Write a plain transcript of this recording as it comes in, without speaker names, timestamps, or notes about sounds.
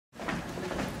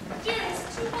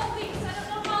2 whole weeks. I don't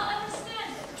know how I'll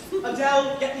understand it.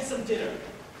 Adele, get me some dinner.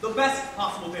 The best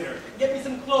possible dinner. Get me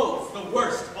some clothes. The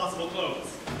worst possible clothes.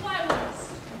 Why worse?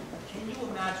 Can you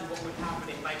imagine what would happen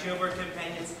if my jailbird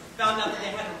companions found out that they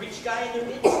had a rich guy in their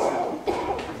midst?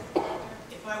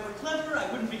 If I were clever,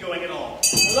 I wouldn't be going at all.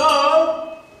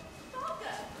 Hello?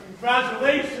 Falca.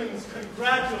 Congratulations,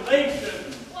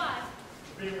 congratulations. Why?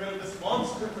 Being rid of this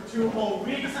monster for 2 whole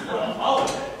weeks for a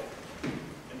holiday. And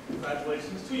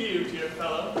congratulations to you, dear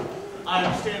fellow. I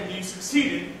understand that you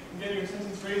succeeded in getting your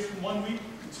sentence raised from 1 week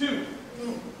to 2.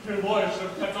 Your lawyer should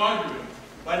have kept arguing.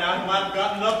 By now, you might have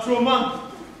gotten up to a month.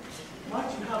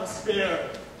 Might you have a spare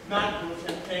magical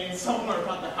champagne somewhere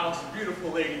about the house,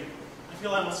 beautiful lady? I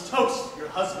feel I must toast your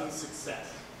husband's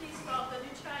success. Please, Falca, do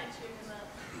try and cheer him up.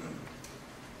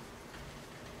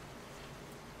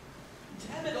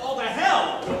 Damn it all to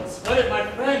hell! Don't sweat it, my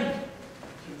friend.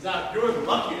 Turns out you're the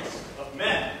luckiest of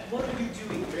men. What are you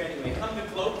doing here anyway? Come to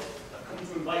gloat? I've come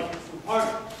to invite you to a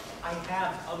party. I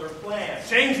have other plans.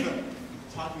 Change them.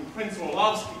 Talking Prince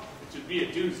Orlovsky, it should be a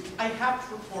doozy. I have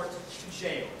to report to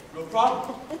jail. No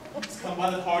problem. Just come by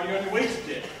the party on your way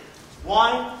today.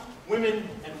 Wine, women,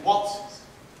 and waltzes.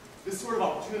 This sort of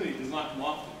opportunity does not come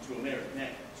often to a married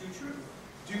man. Too true.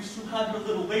 Do you still have your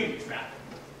little lady trap?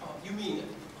 You mean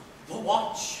the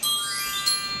watch?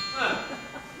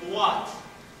 The watch.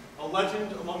 A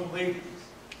legend among ladies.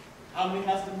 How many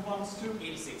has been promised to?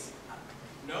 86.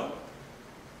 No?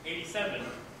 87.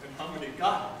 And how many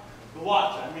got it? The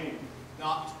watch, I mean.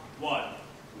 Not one.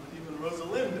 Not even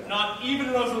Rosalinda. Not even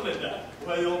Rosalinda.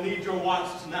 Well, you'll need your watch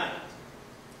tonight.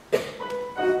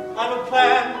 I've a plan